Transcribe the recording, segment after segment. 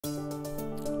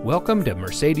Welcome to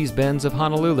Mercedes-Benz of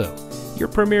Honolulu, your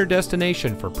premier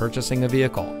destination for purchasing a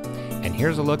vehicle. And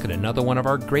here's a look at another one of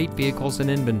our great vehicles in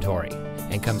inventory,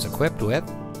 and comes equipped with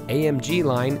AMG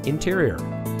line interior,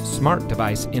 smart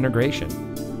device integration,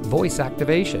 voice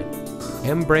activation,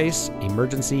 Embrace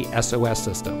emergency SOS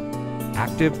system,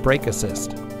 active brake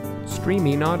assist,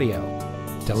 streaming audio,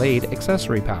 delayed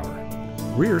accessory power,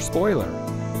 rear spoiler,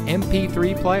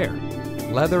 MP3 player,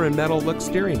 leather and metal look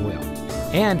steering wheel,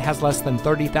 and has less than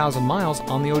 30,000 miles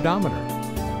on the odometer.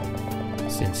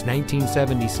 Since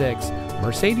 1976,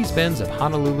 Mercedes-Benz of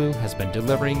Honolulu has been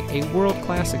delivering a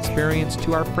world-class experience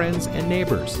to our friends and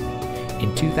neighbors.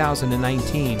 In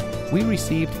 2019, we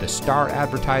received the Star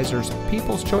Advertiser's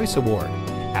People's Choice Award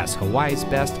as Hawaii's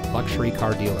best luxury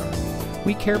car dealer.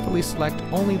 We carefully select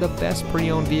only the best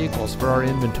pre-owned vehicles for our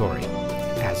inventory.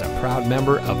 As a proud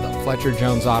member of the Fletcher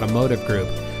Jones Automotive Group,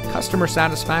 customer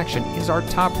satisfaction is our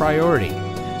top priority.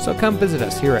 So come visit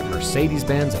us here at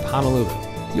Mercedes-Benz of Honolulu.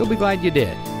 You'll be glad you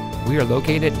did. We are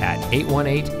located at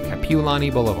 818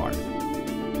 Kapiolani Boulevard.